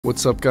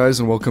What's up guys,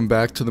 and welcome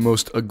back to the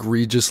most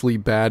egregiously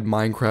bad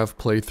Minecraft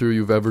playthrough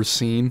you've ever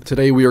seen.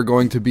 Today we are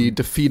going to be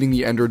defeating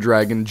the Ender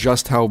Dragon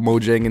just how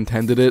Mojang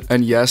intended it,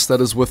 and yes,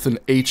 that is with an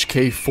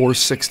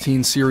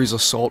HK416 series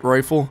assault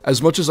rifle.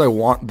 As much as I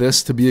want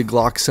this to be a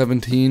Glock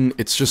 17,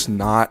 it's just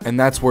not, and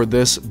that's where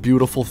this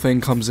beautiful thing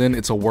comes in.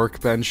 It's a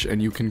workbench,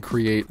 and you can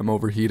create— I'm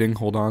overheating,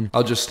 hold on.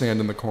 I'll just stand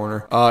in the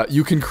corner.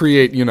 You can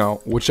create, you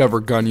know,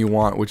 whichever gun you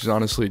want, which is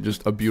honestly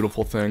just a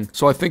beautiful thing.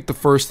 So I think the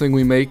first thing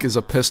we make is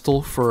a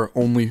pistol for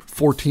only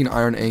 14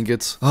 iron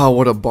ingots. Oh,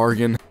 what a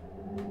bargain.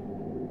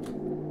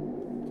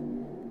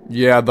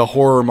 Yeah, the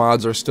horror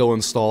mods are still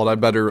installed. I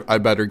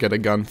better get a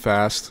gun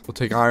fast. We'll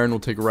take iron, we'll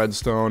take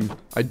redstone.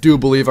 I do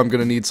believe I'm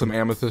gonna need some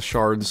amethyst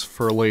shards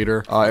for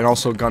later. And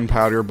also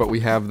gunpowder, but we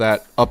have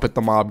that up at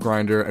the mob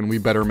grinder, and we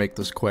better make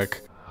this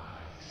quick.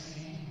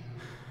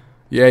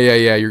 Yeah,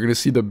 you're gonna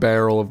see the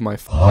barrel of my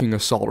fucking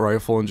assault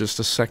rifle in just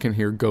a second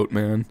here, goat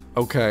man.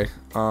 Okay,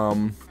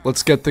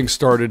 let's get things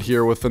started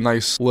here with a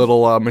nice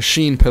little,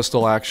 machine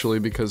pistol, actually,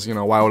 because, you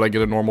know, why would I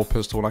get a normal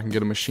pistol when I can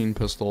get a machine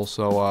pistol?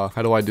 So,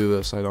 how do I do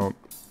this? I don't...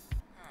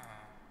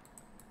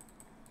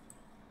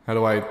 How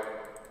do I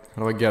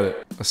get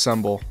it?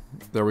 Assemble.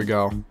 There we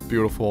go.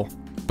 Beautiful.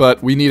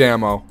 But we need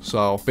ammo,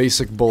 so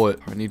basic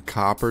bullet. I need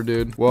copper,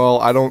 dude. Well,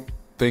 I don't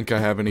think I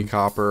have any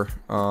copper.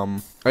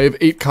 I have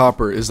 8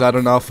 copper. Is that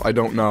enough? I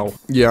don't know.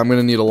 Yeah, I'm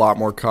gonna need a lot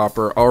more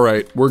copper.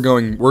 Alright, we're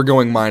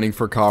going mining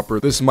for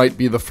copper. This might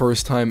be the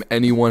first time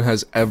anyone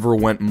has ever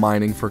went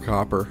mining for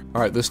copper.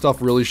 Alright, this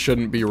stuff really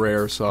shouldn't be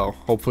rare, so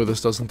hopefully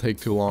this doesn't take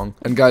too long.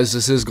 And guys,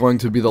 this is going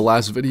to be the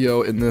last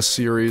video in this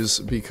series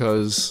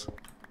because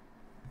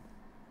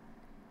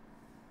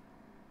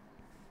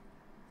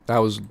that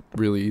was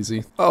really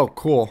easy. Oh,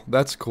 cool.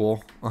 That's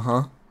cool.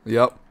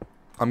 Yep.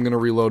 I'm gonna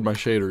reload my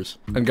shaders.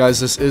 And guys,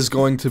 this is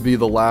going to be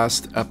the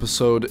last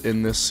episode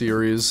in this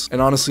series.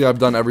 And honestly, I've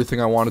done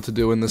everything I wanted to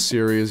do in this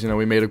series. You know,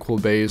 we made a cool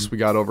base, we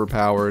got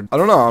overpowered. I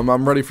don't know,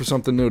 I'm ready for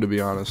something new, to be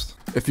honest.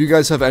 If you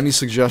guys have any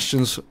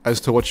suggestions as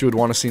to what you would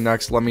want to see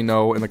next, let me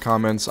know in the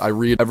comments. I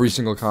read every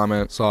single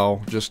comment,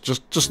 so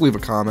just leave a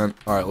comment.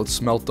 Alright, let's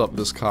smelt up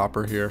this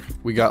copper here.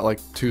 We got like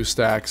 2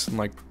 stacks in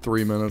like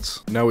 3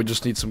 minutes. Now we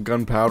just need some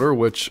gunpowder,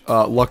 which,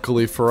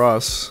 luckily for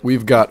us,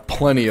 we've got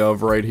plenty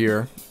of right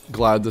here.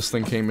 Glad this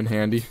thing came in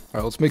handy.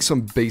 Alright, let's make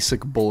some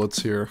basic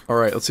bullets here.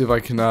 Alright, let's see if I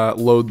can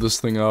load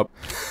this thing up.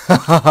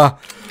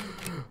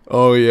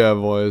 Oh yeah,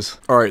 boys.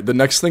 Alright, the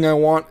next thing I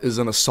want is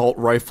an assault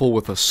rifle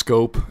with a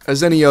scope,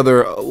 as any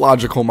other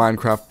logical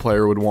Minecraft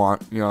player would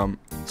want.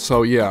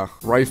 So yeah,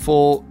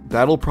 rifle,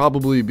 that'll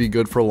probably be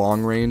good for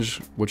long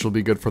range, which will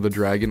be good for the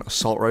dragon.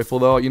 Assault rifle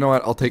though, you know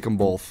what, I'll take them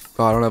both.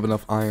 Oh, I don't have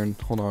enough iron,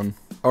 hold on.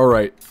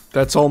 Alright,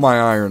 that's all my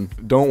iron.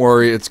 Don't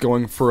worry, it's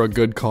going for a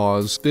good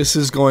cause. This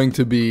is going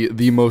to be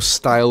the most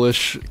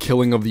stylish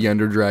killing of the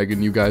Ender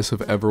Dragon you guys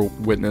have ever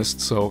witnessed,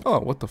 so... Oh,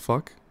 what the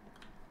fuck?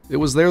 It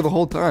was there the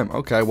whole time.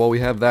 Okay, well, we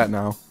have that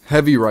now.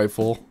 Heavy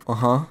rifle.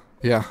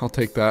 Yeah, I'll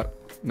take that.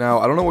 Now,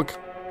 I don't know what...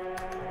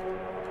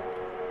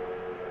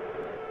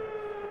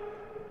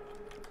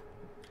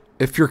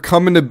 If you're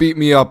coming to beat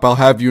me up, I'll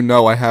have you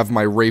know I have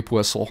my rape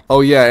whistle.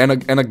 Oh yeah, and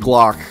a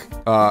Glock.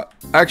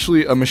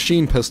 Actually, a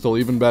machine pistol,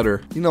 even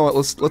better. You know what,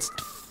 let's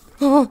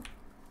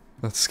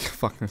That's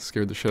fucking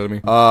scared the shit out of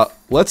me.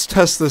 Let's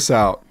test this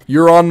out.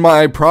 You're on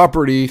my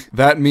property.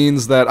 That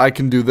means that I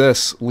can do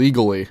this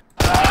legally.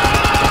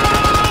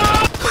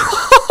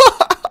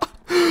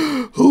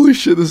 Holy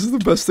shit, this is the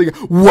best thing.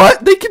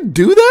 What? They can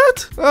do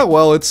that? Oh,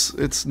 well,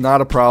 it's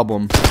not a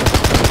problem.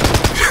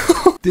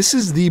 This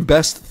is the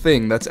best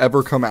thing that's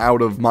ever come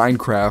out of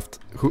Minecraft.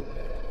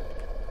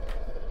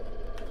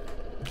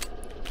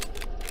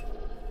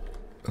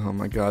 Oh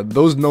my god,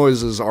 those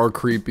noises are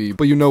creepy,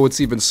 but you know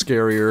what's even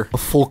scarier? A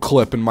full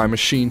clip in my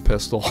machine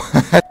pistol.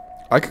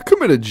 I could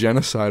commit a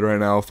genocide right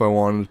now if I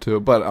wanted to,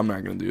 but I'm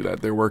not gonna do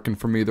that. They're working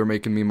for me, they're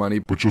making me money.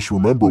 But just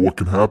remember what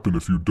can happen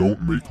if you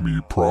don't make me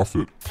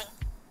profit.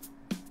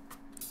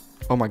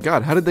 Oh my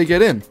god, how did they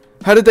get in?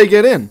 How did they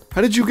get in?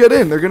 How did you get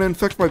in? They're gonna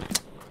infect my...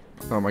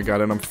 Oh my god,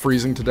 and I'm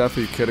freezing to death,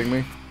 are you kidding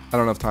me? I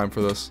don't have time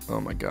for this.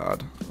 Oh my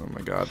god. Oh my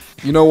god.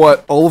 You know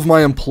what? All of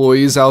my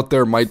employees out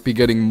there might be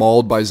getting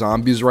mauled by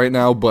zombies right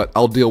now, but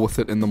I'll deal with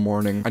it in the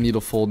morning. I need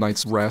a full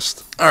night's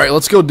rest. Alright,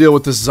 let's go deal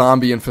with this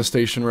zombie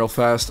infestation real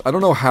fast. I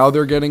don't know how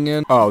they're getting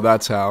in. Oh,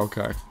 that's how.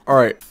 Okay.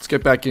 Alright, let's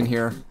get back in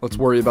here. Let's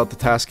worry about the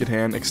task at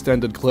hand.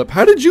 Extended clip.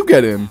 How did you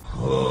get in?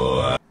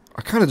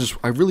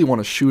 I really want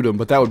to shoot him,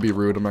 but that would be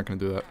rude. I'm not gonna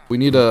do that. We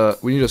need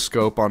a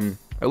scope on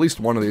at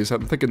least one of these.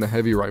 I'm thinking the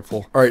heavy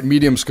rifle. Alright,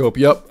 medium scope.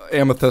 Yep,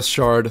 amethyst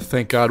shard.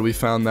 Thank god we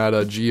found that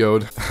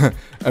geode.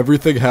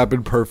 Everything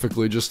happened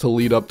perfectly just to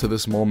lead up to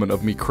this moment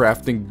of me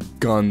crafting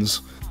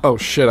guns. Oh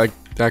shit, I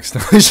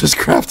accidentally just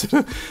crafted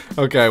it.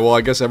 Okay, well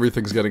I guess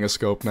everything's getting a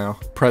scope now.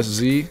 Press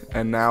Z,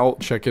 and now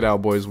check it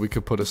out, boys. We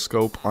could put a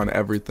scope on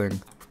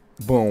everything.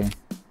 Boom.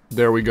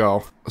 There we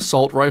go.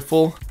 Assault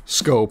rifle,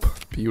 scope.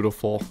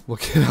 Beautiful.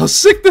 Look at how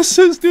sick this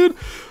is, dude.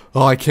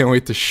 Oh, I can't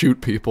wait to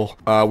shoot people.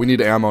 We need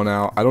ammo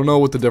now. I don't know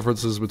what the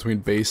difference is between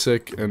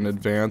basic and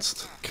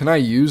advanced. Can I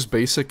use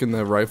basic in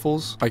the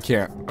rifles? I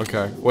can't.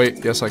 Okay.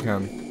 Wait, yes I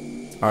can.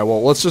 Alright,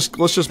 well, let's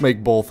just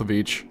make both of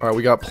each. Alright,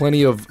 we got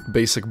plenty of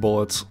basic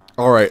bullets.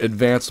 Alright,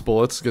 advanced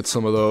bullets. Get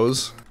some of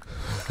those.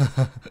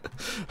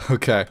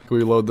 Okay, can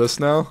we load this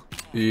now?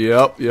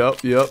 Yep.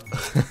 Alright,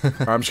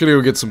 I'm just gonna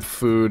go get some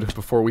food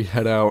before we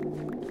head out.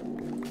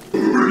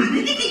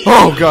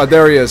 Oh god,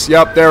 there he is.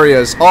 Yep, there he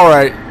is.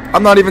 Alright,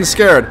 I'm not even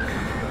scared.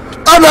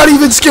 I'm not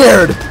even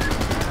scared!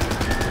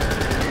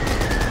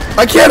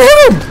 I can't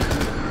hit him!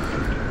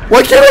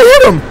 Why can't I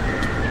hit him?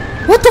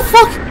 What the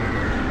fuck?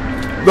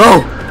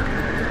 No!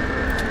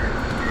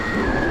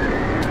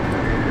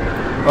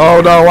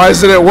 Oh no, why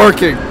isn't it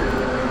working?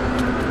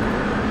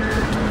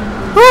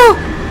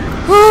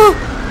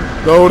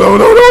 No.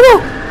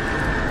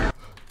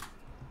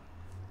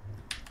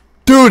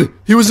 Dude,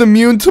 he was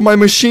immune to my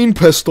machine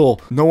pistol.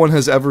 No one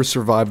has ever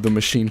survived the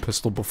machine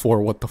pistol before.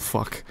 What the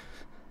fuck?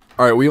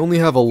 Alright, we only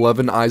have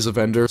 11 eyes of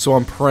Ender, so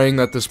I'm praying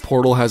that this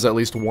portal has at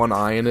least one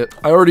eye in it.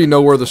 I already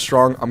know where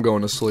the I'm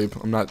going to sleep.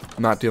 I'm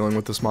not dealing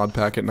with this mod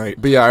pack at night.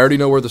 But yeah, I already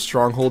know where the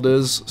stronghold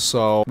is,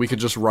 so we could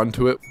just run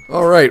to it.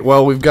 Alright,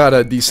 well, we've got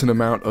a decent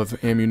amount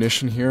of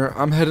ammunition here.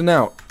 I'm heading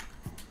out.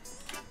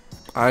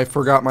 I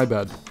forgot my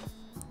bed.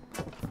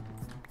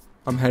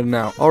 I'm heading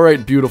out.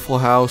 Alright, beautiful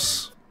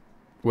house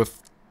with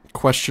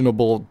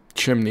questionable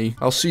chimney.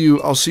 I'll see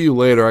you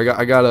later.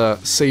 I gotta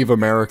save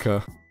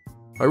America.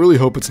 I really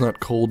hope it's not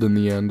cold in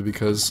the end,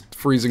 because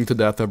freezing to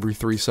death every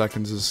 3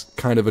 seconds is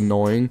kind of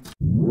annoying.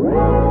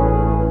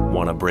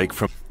 Want a break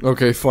from—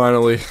 Okay,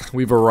 finally,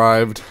 we've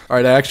arrived.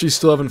 Alright, I actually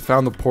still haven't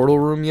found the portal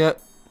room yet,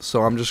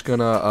 so I'm just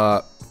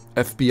gonna,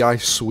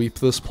 FBI sweep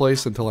this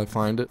place until I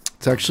find it.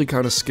 It's actually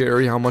kind of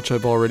scary how much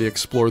I've already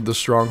explored the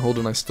stronghold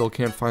and I still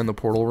can't find the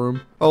portal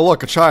room. Oh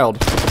look, a child.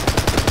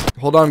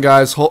 Hold on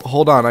guys,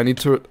 hold on, I need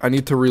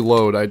to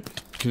reload.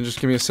 Can you just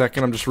give me a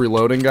second? I'm just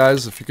reloading,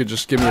 guys. If you could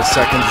just give me a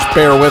second, just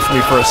bear with me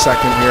for a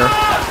second here.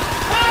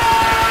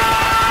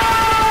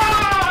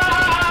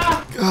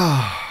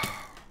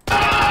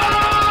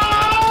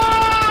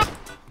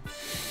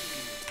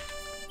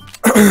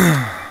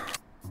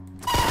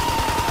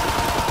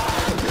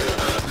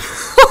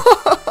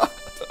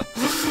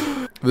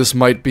 This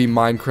might be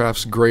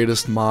Minecraft's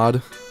greatest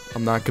mod.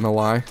 I'm not gonna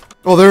lie.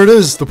 Oh, there it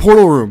is, the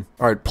portal room.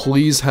 Alright,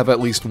 please have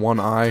at least one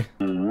eye.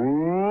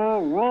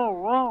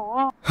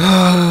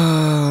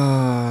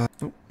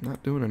 Nope,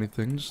 not doing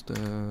anything, just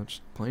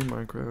playing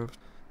Minecraft.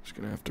 Just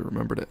gonna have to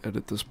remember to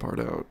edit this part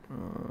out.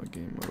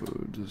 Game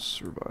mode,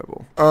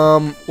 survival.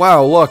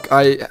 Wow, look,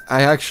 I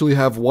actually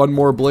have one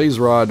more blaze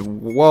rod.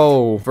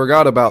 Whoa,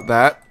 forgot about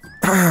that.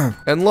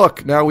 And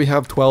look, now we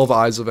have 12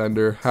 eyes of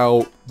Ender.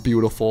 How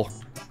beautiful.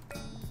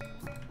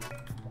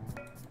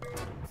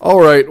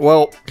 Alright,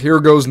 well, here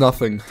goes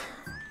nothing.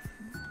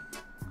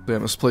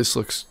 Damn, this place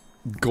looks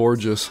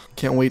gorgeous.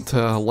 Can't wait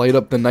to light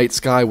up the night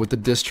sky with the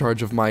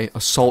discharge of my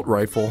assault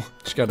rifle.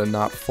 Just gotta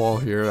not fall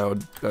here.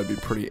 That'd be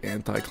pretty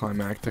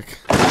anticlimactic.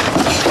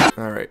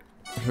 Alright,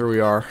 here we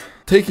are.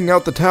 Taking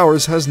out the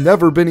towers has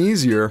never been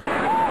easier.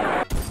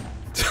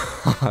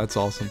 That's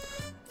awesome.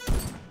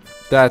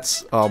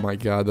 Oh my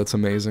god, that's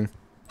amazing.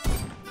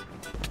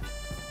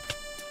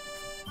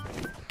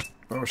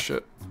 Oh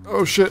shit.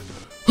 Oh shit.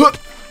 Huh!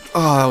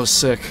 Oh, that was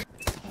sick.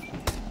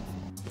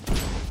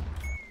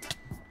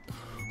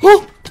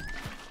 Oh!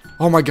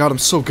 Oh my god, I'm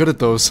so good at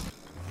those.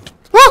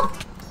 Ah!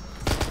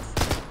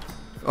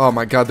 Oh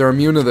my god, they're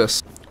immune to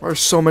this. Why are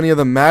so many of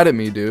them mad at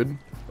me, dude?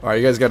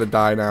 Alright, you guys gotta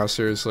die now,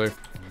 seriously.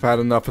 I've had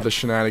enough of the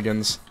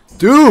shenanigans.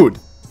 Dude!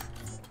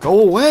 Go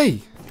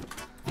away!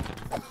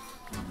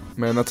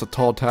 Man, that's a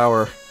tall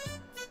tower.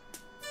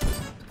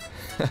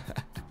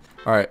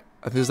 Alright,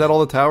 is that all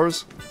the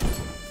towers?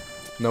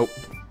 Nope.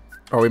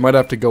 Oh, we might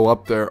have to go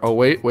up there. Oh,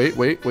 wait.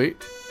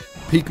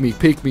 Peek me.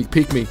 Peek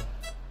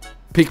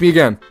me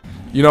again.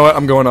 You know what?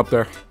 I'm going up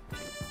there.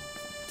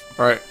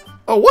 Alright.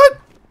 Oh, what?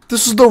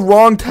 This is the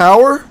wrong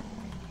tower?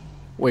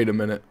 Wait a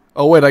minute.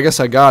 Oh, wait, I guess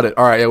I got it.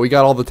 Alright, yeah, we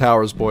got all the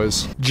towers,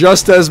 boys.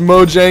 Just as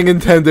Mojang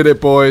intended it,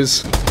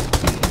 boys.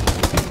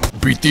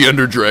 Beat the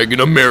Ender Dragon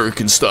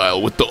American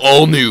style with the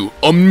all-new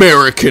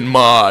American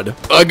mod.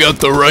 I got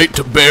the right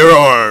to bear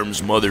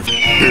arms,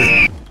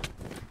 motherfucker.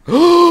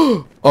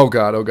 Oh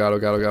god.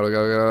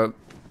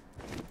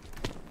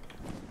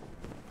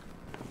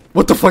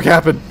 What the fuck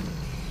happened?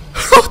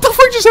 What the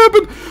fuck just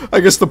happened? I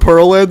guess the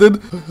pearl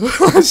landed.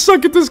 I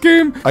suck at this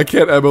game. I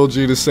can't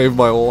MLG to save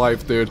my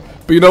life, dude.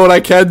 But you know what I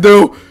can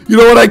do?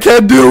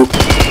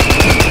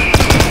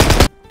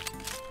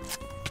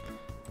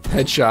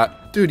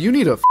 Headshot. Dude, you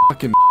need to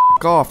fucking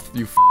off,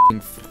 you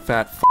fucking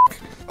fat fuck.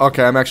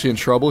 Okay, I'm actually in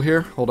trouble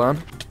here. Hold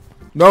on.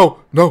 No.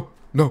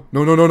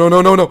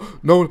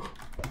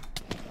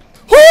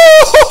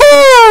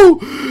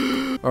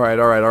 Alright,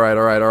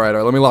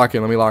 let me lock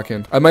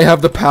in. I might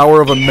have the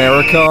power of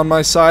America on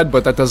my side,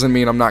 but that doesn't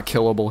mean I'm not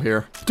killable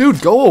here.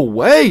 Dude, go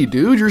away,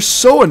 dude, you're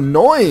so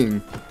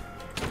annoying.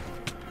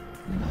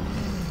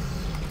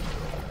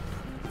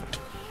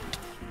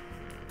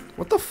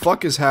 What the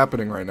fuck is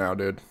happening right now,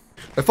 dude?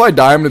 If I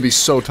die, I'm gonna be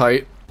so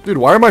tight. Dude,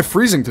 why am I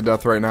freezing to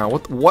death right now?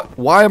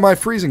 Why am I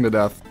freezing to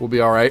death? We'll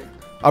be alright.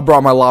 I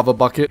brought my lava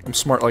bucket. I'm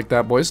smart like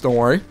that, boys. Don't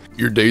worry.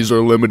 Your days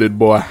are limited,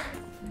 boy.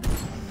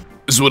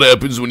 This is what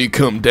happens when you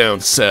come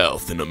down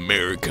south in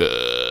America.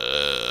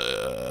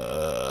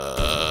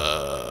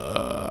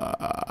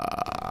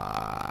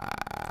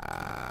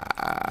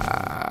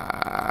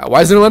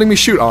 Why isn't it letting me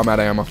shoot? Oh, I'm out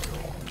of ammo.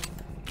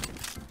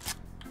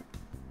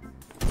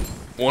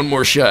 One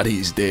more shot,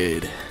 he's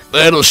dead.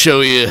 That'll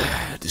show you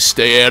to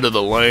stay out of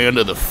the land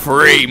of the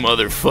free,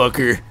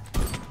 motherfucker.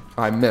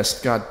 I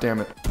missed. God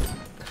damn it.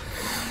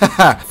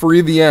 Haha.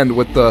 Free the end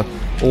with the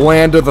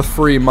land of the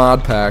free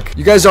mod pack.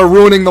 You guys are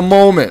ruining the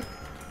moment.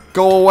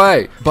 Go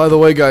away. By the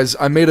way, guys,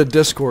 I made a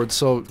Discord,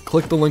 so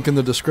click the link in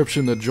the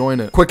description to join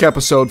it. Quick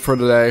episode for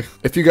today.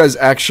 If you guys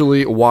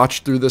actually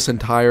watched through this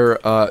entire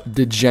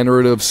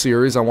degenerative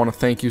series, I want to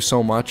thank you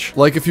so much.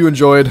 Like if you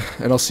enjoyed,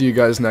 and I'll see you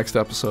guys next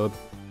episode.